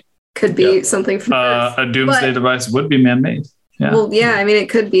man-made. Could be something from Earth. A doomsday device would be man-made. Yeah. Well, yeah, I mean, it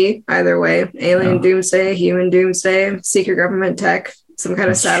could be either way. Alien doomsday, human doomsday, secret government tech. Some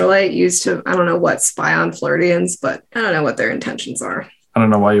kind of satellite used to, I don't know what, spy on Floridians, but I don't know what their intentions are. I don't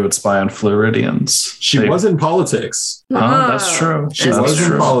know why you would spy on Floridians. She was in politics. Oh, that's true. She was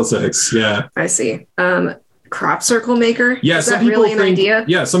in politics. Yeah. I see. Crop circle maker? Yeah. Is that really an idea?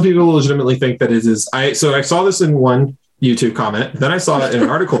 Yeah. Some people legitimately think that it is. So I saw this in one YouTube comment. Then I saw it in an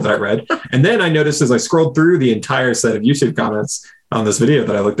article that I read. And then I noticed as I scrolled through the entire set of YouTube comments on this video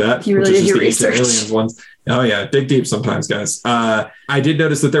that I looked at, you really which is did just your the research. Ancient Aliens ones. Oh yeah, dig deep sometimes, guys. I did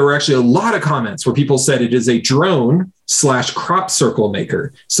notice that there were actually a lot of comments where people said it is a drone / crop circle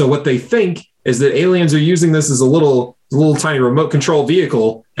maker. So what they think is that aliens are using this as a little tiny remote control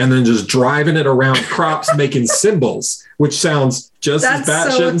vehicle and then just driving it around crops making symbols, which sounds just as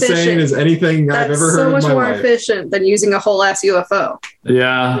batshit insane as anything I've ever heard in my life. So much more efficient than using a whole ass UFO.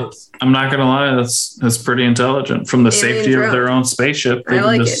 Yeah, I'm not gonna lie, that's pretty intelligent. From the safety of their own spaceship. I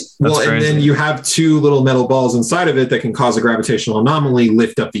like it. Well, and then you have 2 little metal balls inside of it that can cause a gravitational anomaly,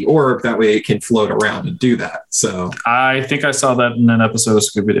 lift up the orb. That way it can float around and do that. So I think I saw that in an episode of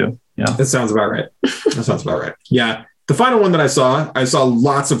Scooby-Doo. Yeah. That sounds about right. Yeah. The final one that I saw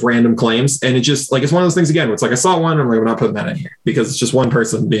lots of random claims, and it just like, it's one of those things again, where it's like, I saw one, and I'm like, we're not putting that in here because it's just one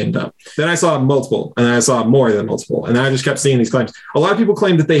person being dumb. Then I saw multiple, and then I saw more than multiple. And then I just kept seeing these claims. A lot of people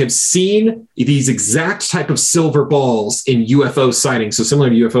claim that they have seen these exact type of silver balls in UFO sightings. So similar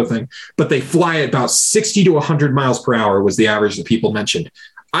to UFO thing, but they fly at about 60 to 100 miles per hour was the average that people mentioned.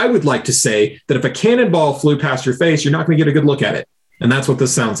 I would like to say that if a cannonball flew past your face, you're not going to get a good look at it. And that's what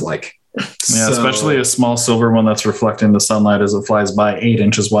this sounds like. Yeah, especially a small silver one that's reflecting the sunlight as it flies by 8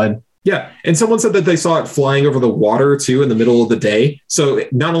 inches wide. Yeah. And someone said that they saw it flying over the water too in the middle of the day. So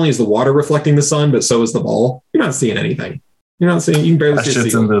not only is the water reflecting the sun, but so is the ball. You're not seeing anything. You can barely that see it.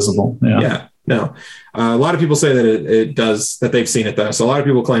 Shit's invisible. Yeah. No. A lot of people say that it does, that they've seen it though. So a lot of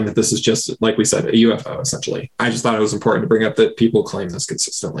people claim that this is just, like we said, a UFO essentially. I just thought it was important to bring up that people claim this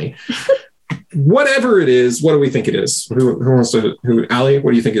consistently. Whatever it is, what do we think it is? Who wants to? Allie,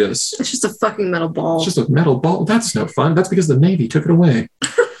 what do you think it is? It's just a fucking metal ball. It's just a metal ball. That's no fun. That's because the Navy took it away.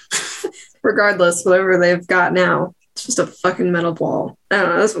 Regardless, whatever they've got now, it's just a fucking metal ball. I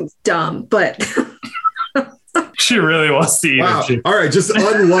don't know. This one's dumb, but she really wants to eat it. All right, just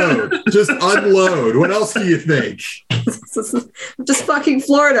unload. What else do you think? Just fucking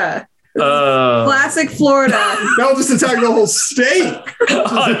Florida. Classic Florida. That'll just attack the whole state.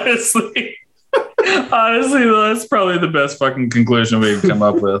 Honestly, that's probably the best fucking conclusion we can come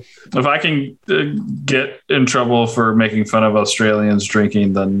up with. If I can get in trouble for making fun of Australians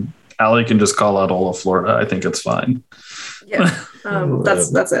drinking, then Allie can just call out all of Florida. I think it's fine. Yeah, that's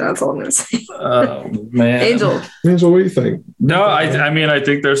it. That's all I'm gonna say. Oh man, Angel, what do you think? No, I mean, I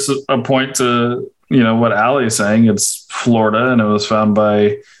think there's a point to what Allie is saying. It's Florida, and it was found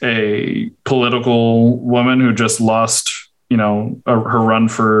by a political woman who just lost her run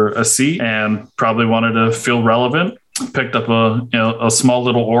for a seat and probably wanted to feel relevant, picked up a small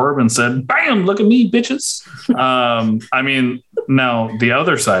little orb and said, bam, look at me, bitches. I mean, now the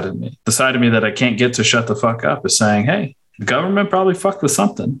other side of me, the side of me that I can't get to shut the fuck up, is saying, hey, the government probably fucked with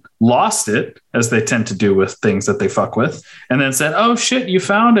something, lost it, as they tend to do with things that they fuck with, and then said, oh shit, you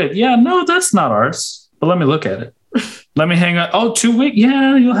found it. Yeah, no, that's not ours, but let me look at it. Let me hang on. Oh, 2 weeks.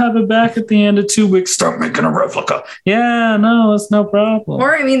 Yeah, you'll have it back at the end of 2 weeks. Start making a replica. Yeah, no, that's no problem.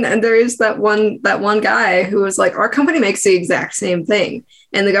 Or I mean, there is that one guy who was like, our company makes the exact same thing,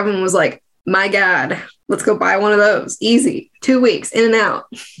 and the government was like, my God, let's go buy one of those. Easy, 2 weeks in and out.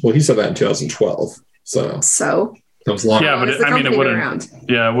 Well, he said that in 2012. So that was long. Yeah, but it wouldn't.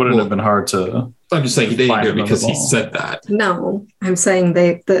 Yeah, it wouldn't have been hard to. I'm just saying he didn't do it because he said that. No, I'm saying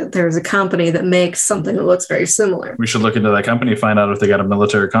there's a company that makes something that looks very similar. We should look into that company, find out if they got a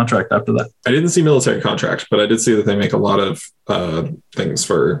military contract after that. I didn't see military contract, but I did see that they make a lot of things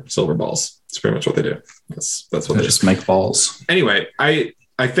for silver balls. It's pretty much what they do. That's what they just make balls. Anyway, I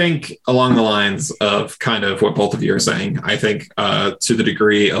think along the lines of kind of what both of you are saying, I think to the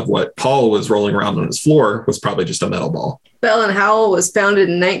degree of what Paul was rolling around on his floor was probably just a metal ball. Bell and Howell was founded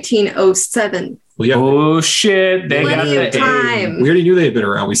in 1907. Well, yeah, oh shit! They got the time. We already knew they had been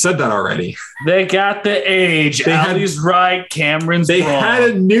around. We said that already. They got the age. Allie's right. Cameron's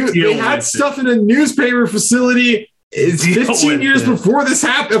wrong. They had stuff in a newspaper facility. It's 15 years before this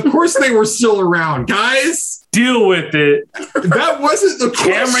happened. Of course, they were still around, guys. Deal with it. That wasn't the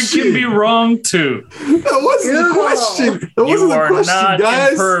question. Cameron can be wrong too. That wasn't the question. That wasn't the question, not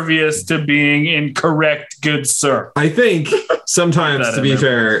guys. Impervious to being incorrect, good sir. I think sometimes, to be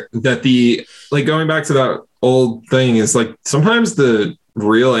fair, that going back to that old thing is like sometimes the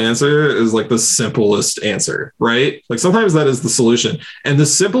real answer is like the simplest answer, right? Like sometimes that is the solution. And the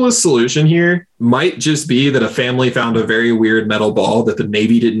simplest solution here might just be that a family found a very weird metal ball that the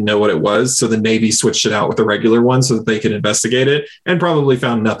Navy didn't know what it was. So the Navy switched it out with a regular one so that they could investigate it, and probably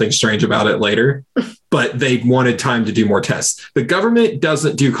found nothing strange about it later. But they wanted time to do more tests. The government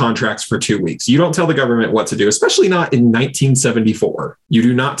doesn't do contracts for 2 weeks. You don't tell the government what to do, especially not in 1974. You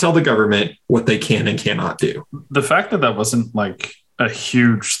do not tell the government what they can and cannot do. The fact that wasn't like a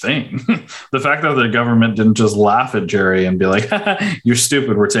huge thing. The fact that the government didn't just laugh at Jerry and be like, you're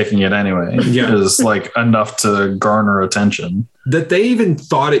stupid, we're taking it anyway, is like enough to garner attention. That they even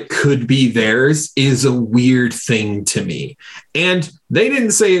thought it could be theirs is a weird thing to me. And they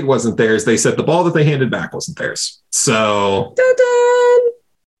didn't say it wasn't theirs. They said the ball that they handed back wasn't theirs. So,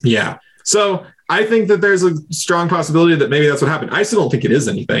 yeah. So I think that there's a strong possibility that maybe that's what happened. I still don't think it is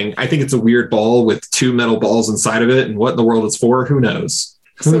anything. I think it's a weird ball with 2 metal balls inside of it, and what in the world it's for, who knows?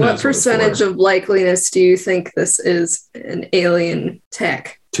 So what percentage of likeliness do you think this is an alien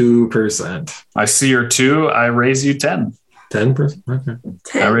tech? 2%. I see your 2. I raise you 10. 10%? Okay.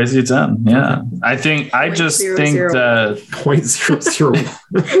 10. I raise you 10. Yeah. I just think that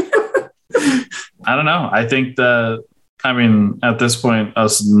 0.001. I don't know. I think that, I mean, at this point,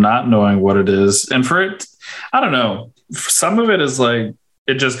 us not knowing what it is, and for it, I don't know. Some of it is like,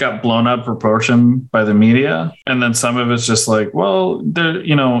 it just got blown out of proportion by the media. And then some of it's just like, well,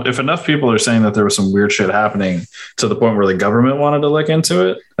 you know, if enough people are saying that there was some weird shit happening to the point where the government wanted to look into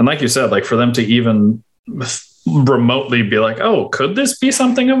it. And like you said, like for them to even remotely be like, oh, could this be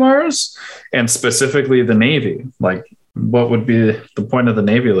something of ours? And specifically the Navy, like what would be the point of the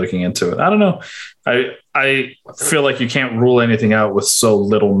Navy looking into it? I don't know. I feel like you can't rule anything out with so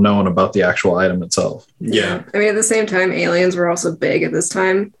little known about the actual item itself. Yeah. I mean, at the same time, aliens were also big at this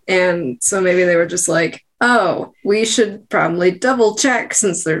time. And so maybe they were just like, oh, we should probably double check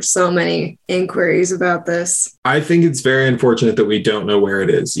since there's so many inquiries about this. I think it's very unfortunate that we don't know where it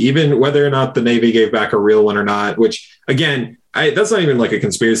is, even whether or not the Navy gave back a real one or not, which again, that's not even like a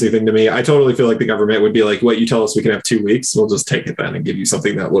conspiracy thing to me. I totally feel like the government would be like, what, you tell us we can have 2 weeks? We'll just take it then and give you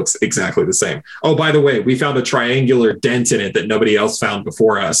something that looks exactly the same. Oh, by the way, we found a triangular dent in it that nobody else found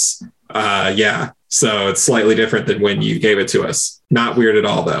before us. Yeah. So it's slightly different than when you gave it to us. Not weird at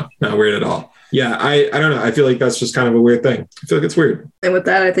all, though. Not weird at all. Yeah, I don't know. I feel like that's just kind of a weird thing. I feel like it's weird. And with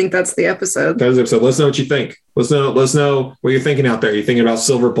that, I think that's the episode. That was the episode. Let us know what you think. Let us know what you're thinking out there. You thinking about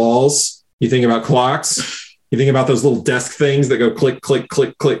silver balls? You thinking about clocks? You think about those little desk things that go click, click,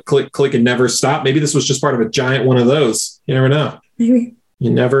 click, click, click, click, and never stop. Maybe this was just part of a giant one of those. You never know. Maybe. You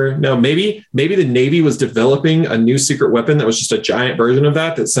never know. Maybe the Navy was developing a new secret weapon that was just a giant version of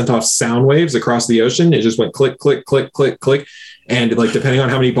that sent off sound waves across the ocean. It just went click, click, click, click, click. And like, depending on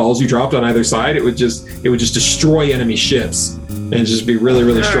how many balls you dropped on either side, it would just destroy enemy ships and just be really,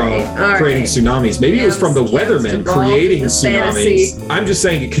 really strong, creating tsunamis. Maybe it was from the weathermen creating tsunamis. Fantasy. I'm just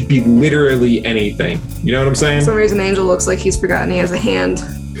saying it could be literally anything. You know what I'm saying? For some reason, Angel looks like he's forgotten he has a hand.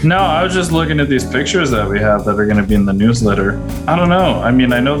 No, I was just looking at these pictures that we have that are going to be in the newsletter. I don't know. I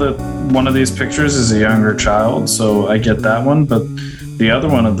mean, I know that one of these pictures is a younger child, so I get that one. But the other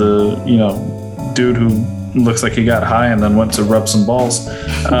one of the, dude who looks like he got high and then went to rub some balls.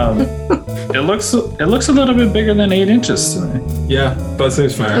 It looks a little bit bigger than 8 inches to me. Yeah, that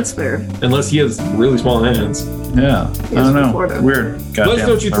seems fair. That's fair. Unless he has really small hands. Yeah, I don't know. Weird. Let us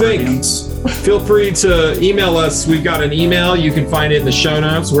know what you think. Feel free to email us. We've got an email. You can find it in the show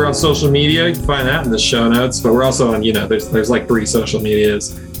notes. We're on social media. You can find that in the show notes. But we're also on, there's like 3 social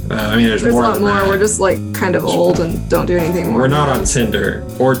medias. There's more a lot more. We're just like kind of old and don't do anything more. We're not on Tinder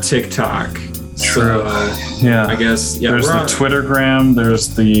or TikTok. True. Yeah. I guess. Yeah. There's the Twittergram.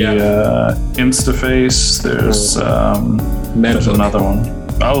 There's the InstaFace. There's there's another one.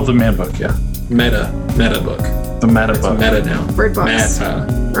 Oh, the Manbook. Yeah. Meta book. The Meta book. Meta now. Bird Box.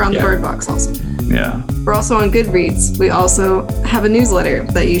 We're on the Bird Box also. Yeah. We're also on Goodreads. We also have a newsletter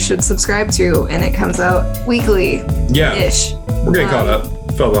that you should subscribe to, and it comes out weekly. Yeah. Ish. We're getting caught up.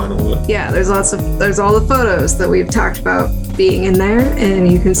 Fell behind a little bit. Yeah, there's all the photos that we've talked about being in there, and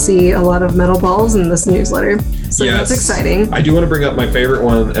you can see a lot of metal balls in this newsletter. So that's exciting. I do want to bring up my favorite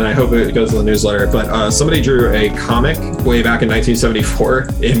one, and I hope it goes in the newsletter, but somebody drew a comic way back in 1974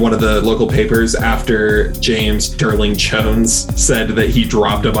 in one of the local papers after James Sterling Jones said that he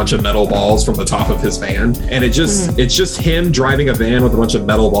dropped a bunch of metal balls from the top of his van. And it's just him driving a van with a bunch of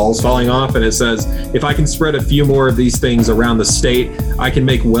metal balls falling off. And it says, if I can spread a few more of these things around the state, I can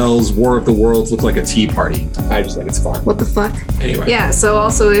make Wells' War of the Worlds look like a tea party. I just think it's fun. What the fuck? Anyway. Yeah, so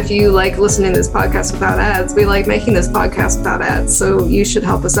also if you like listening to this podcast without ads, we like making this podcast without ads, so you should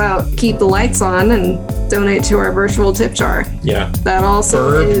help us out. Keep the lights on and donate to our virtual tip jar. Yeah. That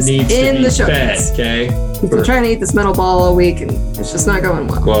also is in the show notes. Okay. He's been trying to eat this metal ball all week, and it's just not going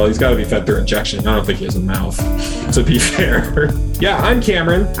well. Well, he's got to be fed through injection. I don't think he has a mouth, to be fair. Yeah, I'm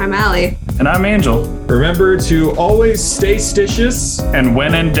Cameron. I'm Allie. And I'm Angel. Remember to always stay stitious. And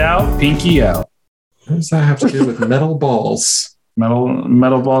when in doubt, pinky out. What does that have to do with metal balls?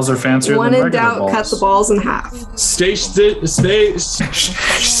 Metal balls are fancier when than in doubt, balls. cut the balls in half. Stay stitious.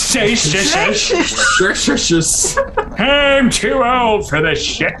 I'm too old for this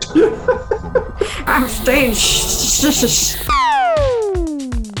shit. I'm staying